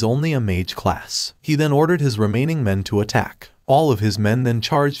Li is only a mage class. He then ordered his remaining men to attack. All of his men then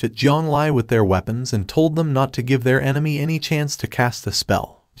charged at Jiang Li with their weapons and told them not to give their enemy any chance to cast a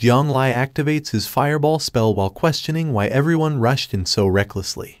spell. Jiang Li activates his fireball spell while questioning why everyone rushed in so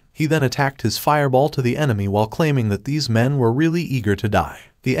recklessly. He then attacked his fireball to the enemy while claiming that these men were really eager to die.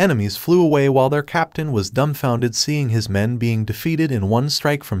 The enemies flew away while their captain was dumbfounded seeing his men being defeated in one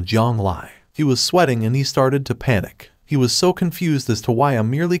strike from Jiang Li. He was sweating and he started to panic. He was so confused as to why a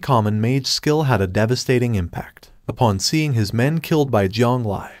merely common mage skill had a devastating impact. Upon seeing his men killed by Jiang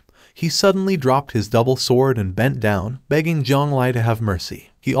Li, he suddenly dropped his double sword and bent down, begging Jiang Li to have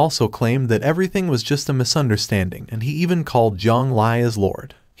mercy. He also claimed that everything was just a misunderstanding, and he even called Jiang Li as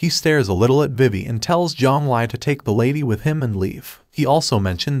Lord. He stares a little at Vivi and tells Jiang Li to take the lady with him and leave. He also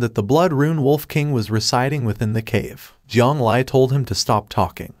mentioned that the Blood Rune Wolf King was residing within the cave. Jiang Li told him to stop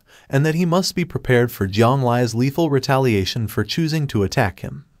talking, and that he must be prepared for Jiang Li's lethal retaliation for choosing to attack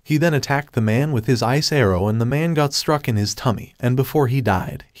him. He then attacked the man with his ice arrow, and the man got struck in his tummy, and before he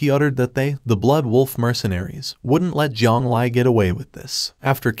died, he uttered that they, the Blood Wolf mercenaries, wouldn't let Jiang Li get away with this.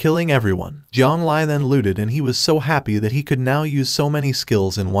 After killing everyone, Jiang Li then looted, and he was so happy that he could now use so many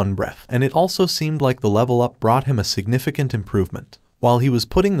skills in one breath, and it also seemed like the level up brought him a significant improvement. While he was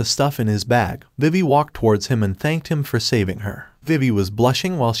putting the stuff in his bag, Vivi walked towards him and thanked him for saving her. Vivi was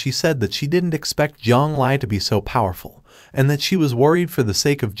blushing while she said that she didn't expect Jiang Li to be so powerful, and that she was worried for the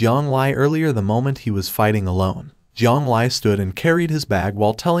sake of Jiang Li earlier the moment he was fighting alone. Jiang Li stood and carried his bag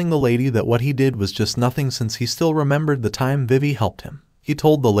while telling the lady that what he did was just nothing since he still remembered the time Vivi helped him. He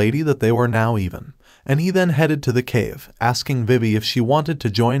told the lady that they were now even, and he then headed to the cave, asking Vivi if she wanted to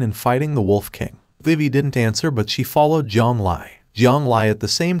join in fighting the Wolf King. Vivi didn't answer, but she followed Jiang Li. Jiang Li at the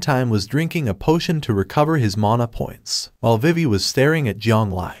same time was drinking a potion to recover his mana points. While Vivi was staring at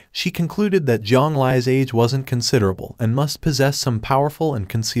Jiang Li, she concluded that Jiang Li's age wasn't considerable and must possess some powerful and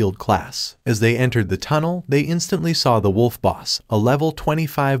concealed class. As they entered the tunnel, they instantly saw the wolf boss, a level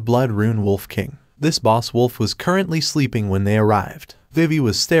 25 blood rune wolf king. This boss wolf was currently sleeping when they arrived. Vivi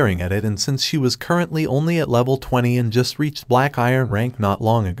was staring at it, and since she was currently only at level 20 and just reached Black Iron rank not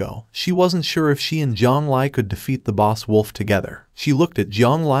long ago, she wasn't sure if she and Jiang Li could defeat the boss wolf together. She looked at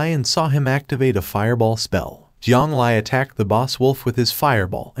Jiang Li and saw him activate a fireball spell. Jiang Li attacked the boss wolf with his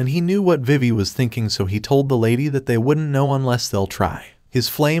fireball, and he knew what Vivi was thinking, so he told the lady that they wouldn't know unless they'll try. His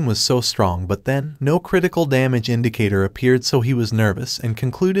flame was so strong, but then no critical damage indicator appeared, so he was nervous and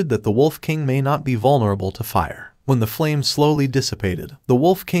concluded that the Wolf King may not be vulnerable to fire. When the flame slowly dissipated, the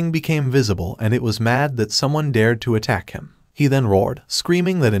Wolf King became visible, and it was mad that someone dared to attack him. He then roared,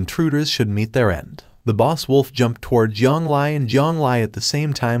 screaming that intruders should meet their end. The boss wolf jumped toward Jiang Li, and Jiang Li at the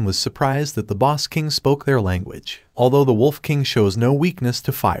same time was surprised that the boss king spoke their language. Although the Wolf King shows no weakness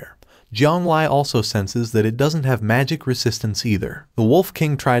to fire, Jiang Li also senses that it doesn't have magic resistance either. The Wolf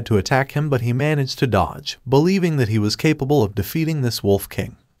King tried to attack him, but he managed to dodge, believing that he was capable of defeating this Wolf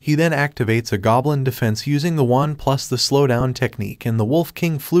King. He then activates a goblin defense using the 1 plus the slowdown technique, and the Wolf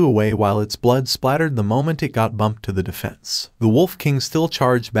King flew away while its blood splattered the moment it got bumped to the defense. The Wolf King still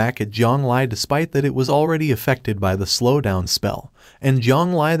charged back at Jiang Li despite that it was already affected by the slowdown spell, and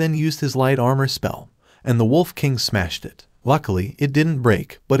Jiang Li then used his light armor spell, and the Wolf King smashed it. Luckily, it didn't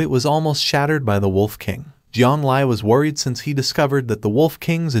break, but it was almost shattered by the Wolf King. Jiang Li was worried since he discovered that the Wolf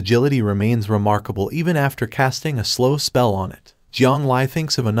King's agility remains remarkable even after casting a slow spell on it. Jiang Li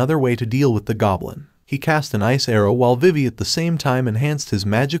thinks of another way to deal with the goblin. He cast an ice arrow while Vivi at the same time enhanced his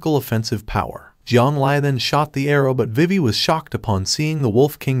magical offensive power. Jiang Li then shot the arrow, but Vivi was shocked upon seeing the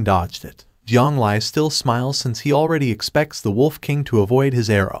Wolf King dodged it. Jiang Li still smiles since he already expects the Wolf King to avoid his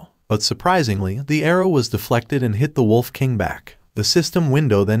arrow. But surprisingly, the arrow was deflected and hit the Wolf King back. The system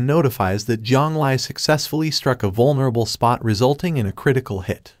window then notifies that Jiang Li successfully struck a vulnerable spot, resulting in a critical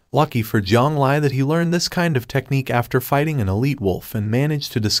hit. Lucky for Jiang Li that he learned this kind of technique after fighting an elite wolf and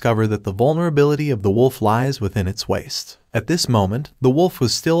managed to discover that the vulnerability of the wolf lies within its waist. At this moment, the wolf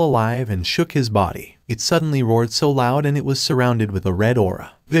was still alive and shook his body. It suddenly roared so loud and it was surrounded with a red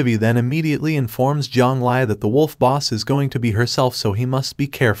aura. Vivi then immediately informs Jiang Li that the wolf boss is going to be herself, so he must be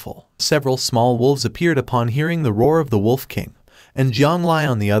careful. Several small wolves appeared upon hearing the roar of the Wolf King, and Jiang Li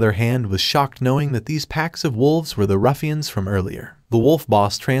on the other hand was shocked knowing that these packs of wolves were the ruffians from earlier. The wolf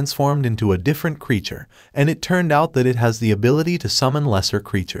boss transformed into a different creature, and it turned out that it has the ability to summon lesser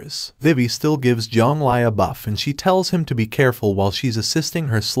creatures. Vivi still gives Jiang Li a buff, and she tells him to be careful while she's assisting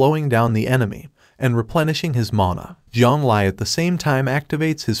her slowing down the enemy and replenishing his mana. Jiang Li at the same time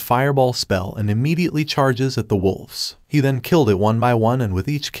activates his fireball spell and immediately charges at the wolves. He then killed it one by one, and with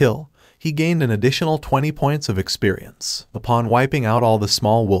each kill, he gained an additional 20 points of experience. Upon wiping out all the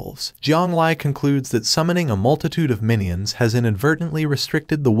small wolves, Jiang Li concludes that summoning a multitude of minions has inadvertently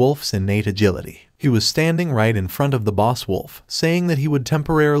restricted the wolf's innate agility. He was standing right in front of the boss wolf, saying that he would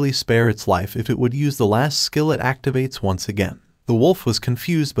temporarily spare its life if it would use the last skill it activates once again. The wolf was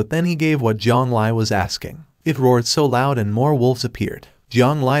confused, but then he gave what Jiang Li was asking. It roared so loud and more wolves appeared.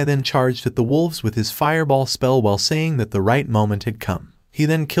 Jiang Li then charged at the wolves with his fireball spell while saying that the right moment had come. He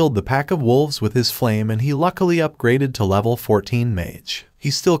then killed the pack of wolves with his flame, and he luckily upgraded to level 14 Mage.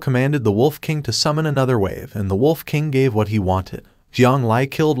 He still commanded the Wolf King to summon another wave, and the Wolf King gave what he wanted. Jiang Li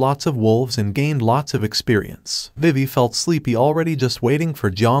killed lots of wolves and gained lots of experience. Vivi felt sleepy already, just waiting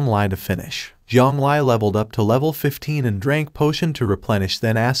for Jiang Li to finish. Jiang Li leveled up to level 15 and drank potion to replenish,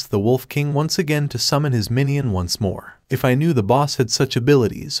 then asked the Wolf King once again to summon his minion once more. If I knew the boss had such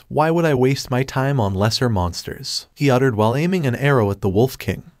abilities, why would I waste my time on lesser monsters? He uttered while aiming an arrow at the Wolf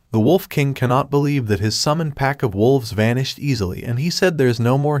King. The Wolf King cannot believe that his summoned pack of wolves vanished easily, and he said there's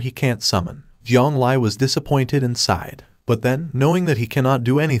no more he can't summon. Jiang Li was disappointed and sighed. But then, knowing that he cannot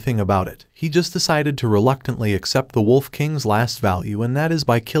do anything about it, he just decided to reluctantly accept the Wolf King's last value, and that is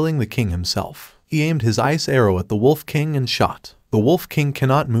by killing the king himself. He aimed his ice arrow at the Wolf King and shot. The Wolf King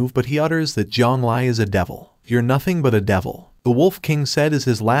cannot move, but he utters that Jiang Li is a devil. "You're nothing but a devil," the Wolf King said as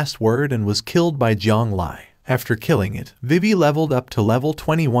his last word, and was killed by Jiang Li. After killing it, Vivi leveled up to level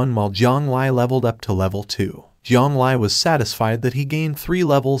 21 while Jiang Li leveled up to level 2. Jiang Li was satisfied that he gained 3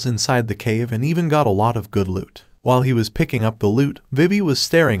 levels inside the cave and even got a lot of good loot. While he was picking up the loot, Vivi was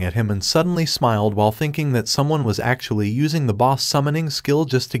staring at him and suddenly smiled while thinking that someone was actually using the boss summoning skill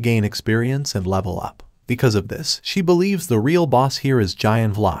just to gain experience and level up. Because of this, she believes the real boss here is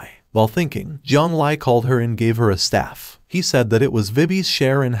Jiang Li. While thinking, Jiang Li called her and gave her a staff. He said that it was Vivi's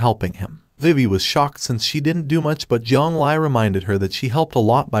share in helping him. Vivi was shocked since she didn't do much, but Jiang Li reminded her that she helped a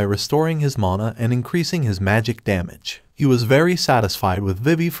lot by restoring his mana and increasing his magic damage. He was very satisfied with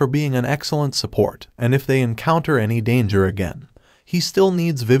Vivi for being an excellent support, and if they encounter any danger again, he still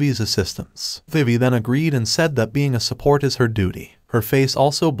needs Vivi's assistance. Vivi then agreed and said that being a support is her duty. Her face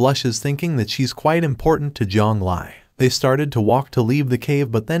also blushes, thinking that she's quite important to Jiang Li. They started to walk to leave the cave,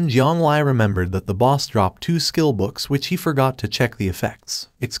 but then Jiang Li remembered that the boss dropped 2 skill books which he forgot to check the effects.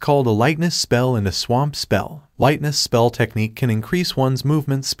 It's called a lightness spell and a swamp spell. Lightness spell technique can increase one's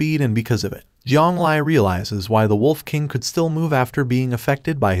movement speed, and because of it, Jiang Li realizes why the Wolf King could still move after being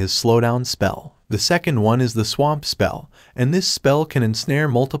affected by his slowdown spell. The second one is the swamp spell, and this spell can ensnare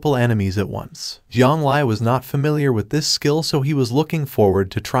multiple enemies at once. Jiang Li was not familiar with this skill, so he was looking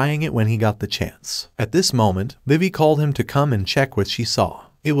forward to trying it when he got the chance. At this moment, Vivi called him to come and check what she saw.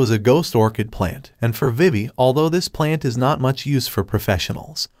 It was a ghost orchid plant, and for Vivi, although this plant is not much use for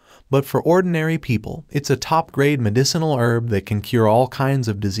professionals, but for ordinary people, it's a top-grade medicinal herb that can cure all kinds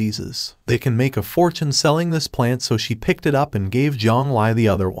of diseases. They can make a fortune selling this plant, so she picked it up and gave Jiang Li the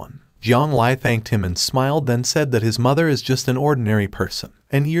other one. Jiang Li thanked him and smiled, then said that his mother is just an ordinary person,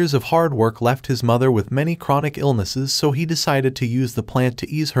 and years of hard work left his mother with many chronic illnesses, so he decided to use the plant to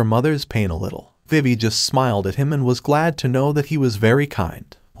ease her mother's pain a little. Vivi just smiled at him and was glad to know that he was very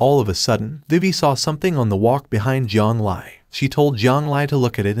kind. All of a sudden, Vivi saw something on the walk behind Jiang Li. She told Jiang Li to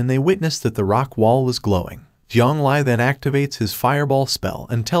look at it, and they witnessed that the rock wall was glowing. Jiang Li then activates his fireball spell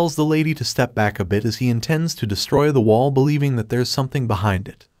and tells the lady to step back a bit as he intends to destroy the wall, believing that there's something behind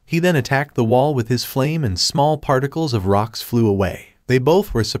it. He then attacked the wall with his flame and small particles of rocks flew away. They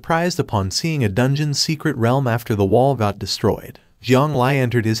both were surprised upon seeing a dungeon's secret realm after the wall got destroyed. Jiang Li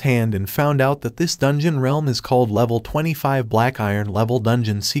entered his hand and found out that this dungeon realm is called level 25 Black Iron level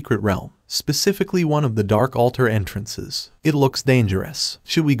dungeon secret realm, specifically one of the dark altar entrances. It looks dangerous.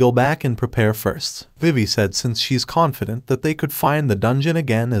 Should we go back and prepare first? Vivi said, since she's confident that they could find the dungeon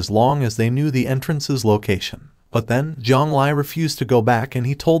again as long as they knew the entrance's location. But then, Jiang Li refused to go back, and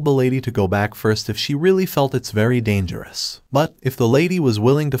he told the lady to go back first if she really felt it's very dangerous. But, if the lady was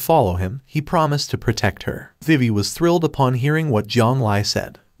willing to follow him, he promised to protect her. Vivi was thrilled upon hearing what Jiang Li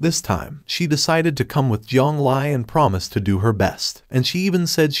said. This time, she decided to come with Jiang Li and promised to do her best. And she even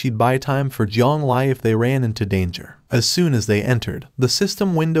said she'd buy time for Jiang Li if they ran into danger. As soon as they entered, the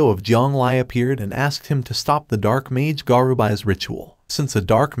system window of Jiang Li appeared and asked him to stop the Dark Mage Garubai's ritual. Since a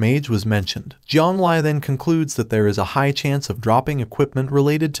Dark Mage was mentioned, Jiang Li then concludes that there is a high chance of dropping equipment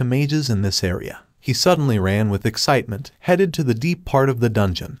related to mages in this area. He suddenly ran with excitement, headed to the deep part of the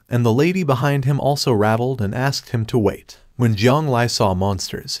dungeon, and the lady behind him also rattled and asked him to wait. When Jiang Li saw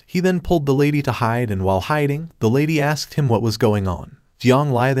monsters, he then pulled the lady to hide, and while hiding, the lady asked him what was going on.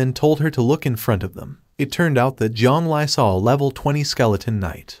 Jiang Li then told her to look in front of them. It turned out that Jiang Li saw a level 20 skeleton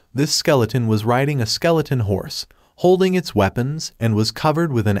knight. This skeleton was riding a skeleton horse, holding its weapons, and was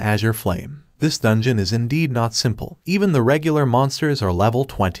covered with an azure flame. This dungeon is indeed not simple. Even the regular monsters are level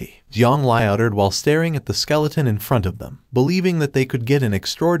 20. Jiang Li uttered while staring at the skeleton in front of them, believing that they could get an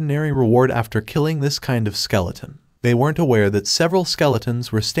extraordinary reward after killing this kind of skeleton. They weren't aware that several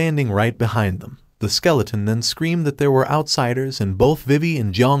skeletons were standing right behind them. The skeleton then screamed that there were outsiders, and both Vivi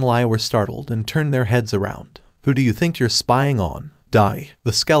and Jiang Li were startled and turned their heads around. "Who do you think you're spying on? Die!"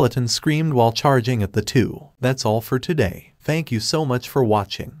 the skeleton screamed while charging at the two. That's all for today. Thank you so much for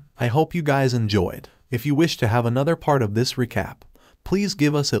watching. I hope you guys enjoyed. If you wish to have another part of this recap, please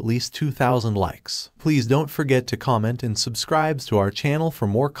give us at least 2,000 likes. Please don't forget to comment and subscribe to our channel for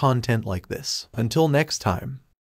more content like this. Until next time.